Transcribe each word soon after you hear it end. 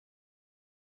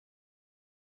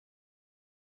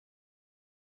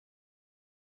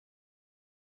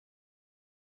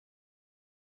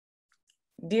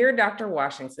Dear Dr.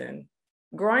 Washington,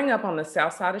 growing up on the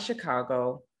South Side of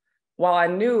Chicago, while I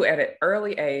knew at an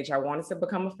early age I wanted to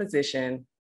become a physician,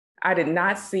 I did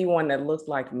not see one that looked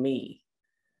like me.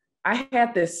 I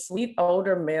had this sweet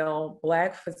older male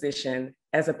Black physician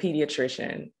as a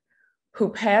pediatrician who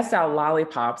passed out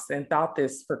lollipops and thought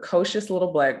this precocious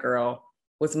little Black girl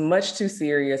was much too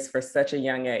serious for such a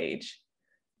young age.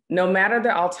 No matter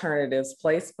the alternatives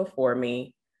placed before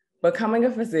me, becoming a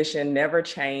physician never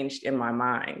changed in my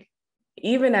mind,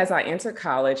 even as I entered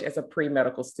college as a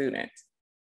pre-medical student.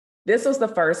 This was the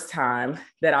first time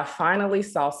that I finally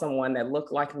saw someone that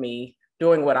looked like me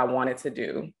doing what I wanted to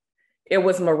do. It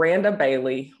was Miranda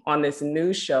Bailey on this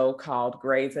new show called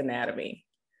Grey's Anatomy.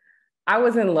 I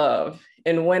was in love,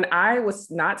 and when I was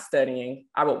not studying,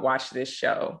 I would watch this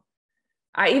show.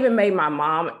 I even made my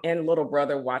mom and little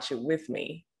brother watch it with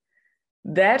me.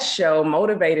 That show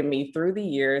motivated me through the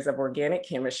years of organic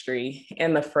chemistry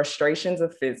and the frustrations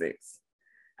of physics.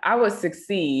 I would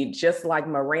succeed just like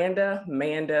Miranda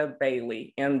Manda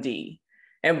Bailey, MD,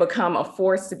 and become a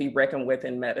force to be reckoned with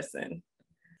in medicine.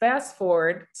 Fast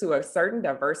forward to a certain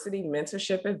diversity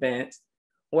mentorship event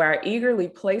where I eagerly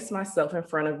placed myself in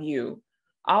front of you,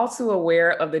 all too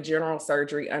aware of the general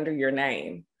surgery under your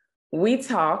name. We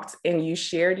talked and you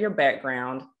shared your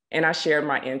background and I shared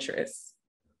my interests.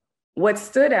 What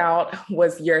stood out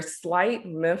was your slight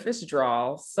Memphis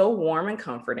drawl, so warm and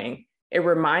comforting. It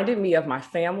reminded me of my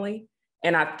family,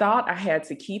 and I thought I had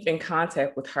to keep in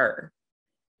contact with her.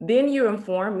 Then you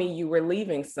informed me you were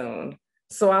leaving soon.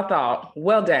 So I thought,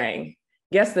 well, dang,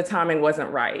 guess the timing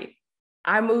wasn't right.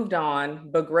 I moved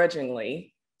on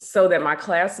begrudgingly so that my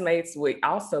classmates would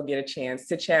also get a chance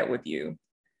to chat with you.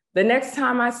 The next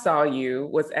time I saw you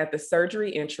was at the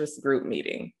surgery interest group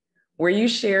meeting, where you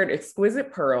shared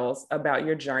exquisite pearls about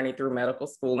your journey through medical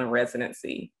school and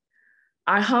residency.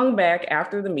 I hung back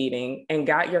after the meeting and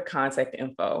got your contact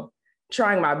info,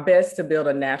 trying my best to build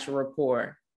a natural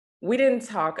rapport. We didn't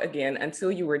talk again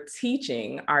until you were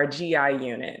teaching our GI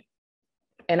unit,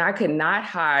 and I could not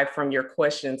hide from your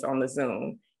questions on the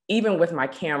Zoom, even with my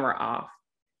camera off.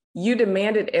 You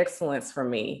demanded excellence from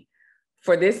me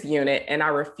for this unit, and I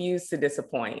refused to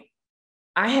disappoint.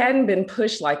 I hadn't been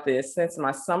pushed like this since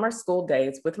my summer school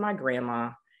days with my grandma,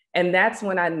 and that's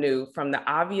when I knew from the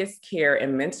obvious care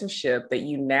and mentorship that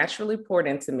you naturally poured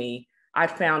into me, I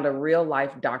found a real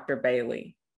life Dr.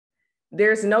 Bailey.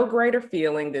 There's no greater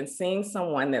feeling than seeing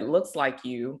someone that looks like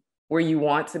you where you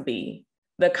want to be.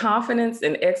 The confidence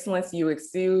and excellence you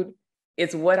exude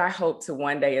is what I hope to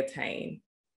one day attain.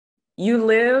 You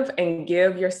live and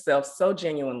give yourself so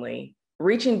genuinely,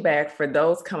 reaching back for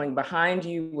those coming behind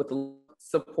you with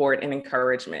support and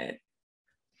encouragement.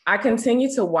 I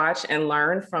continue to watch and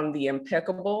learn from the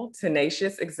impeccable,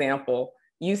 tenacious example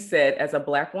you set as a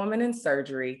Black woman in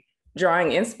surgery,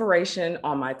 drawing inspiration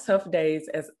on my tough days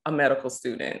as a medical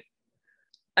student.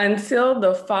 Until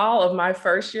the fall of my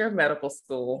first year of medical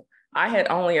school, I had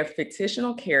only a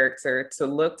fictional character to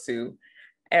look to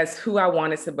as who I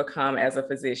wanted to become as a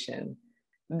physician.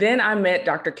 Then I met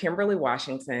Dr. Kimberly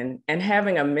Washington, and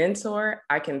having a mentor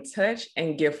I can touch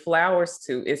and give flowers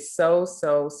to is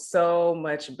so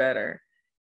much better.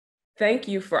 Thank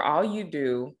you for all you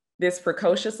do. This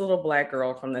precocious little Black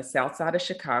girl from the South Side of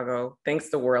Chicago thinks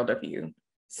the world of you.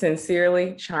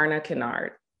 Sincerely, Charna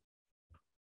Kinard.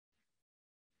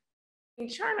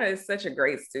 Charna is such a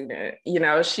great student. You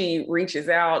know, she reaches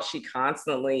out, she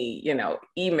constantly,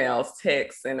 emails,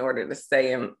 texts in order to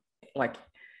stay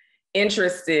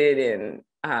interested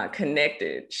and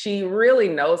connected. She really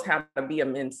knows how to be a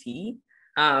mentee,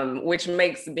 which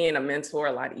makes being a mentor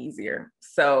a lot easier.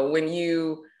 So when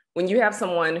you have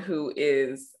someone who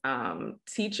is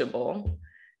teachable,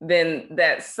 then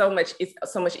it's so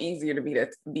much easier to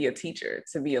be a teacher,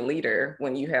 to be a leader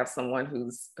when you have someone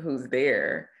who's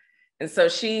there. And so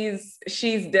she's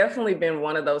definitely been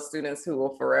one of those students who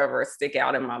will forever stick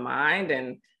out in my mind.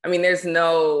 And I mean, there's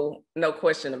no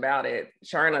question about it.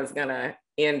 Charna's gonna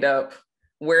end up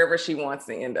wherever she wants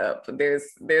to end up.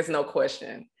 There's no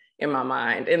question in my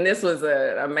mind. And this was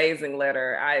an amazing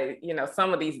letter.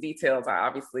 Some of these details I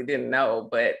obviously didn't know,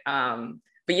 but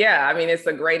yeah, I mean, it's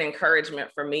a great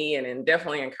encouragement for me, and it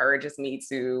definitely encourages me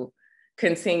to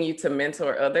continue to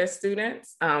mentor other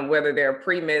students, whether they're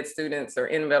pre-med students or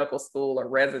in medical school or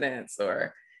residents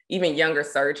or even younger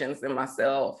surgeons than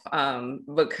myself,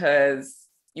 because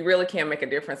you really can't make a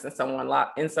difference in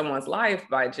someone's life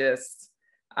by just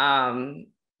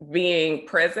being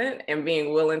present and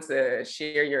being willing to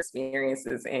share your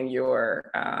experiences and your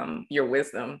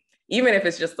wisdom, even if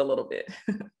it's just a little bit.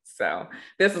 So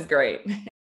this is great.